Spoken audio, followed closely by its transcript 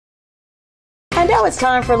And now it's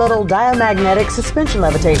time for a little diamagnetic suspension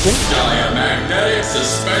levitation. Diamagnetic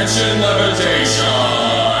suspension levitation.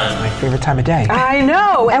 My favorite time of day. I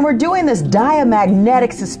know, and we're doing this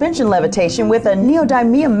diamagnetic suspension levitation with a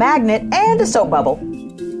neodymium magnet and a soap bubble.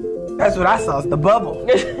 That's what I saw, it's the bubble.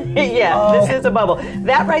 Yeah, This is a bubble.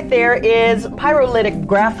 That right there is pyrolytic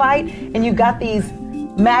graphite, and you've got these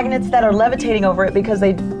magnets that are levitating over it because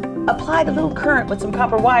they applied a little current with some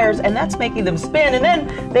copper wires, and that's making them spin. And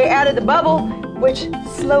then they added the bubble, which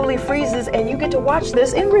slowly freezes, and you get to watch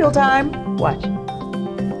this in real time. Watch.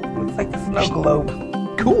 Looks like the snow globe.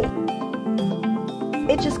 Cool.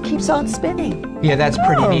 It just keeps on spinning. Yeah, that's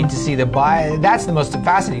pretty neat to see that's the most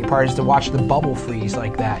fascinating part, is to watch the bubble freeze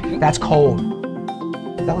like that. That's cold.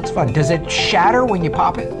 That looks fun. Does it shatter when you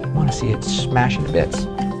pop it? I want to see it smash into bits.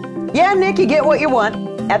 Yeah, Nick, you get what you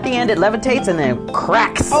want. At the end, it levitates and then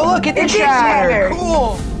cracks. Oh, look, it did shatter.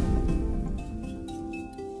 Cool.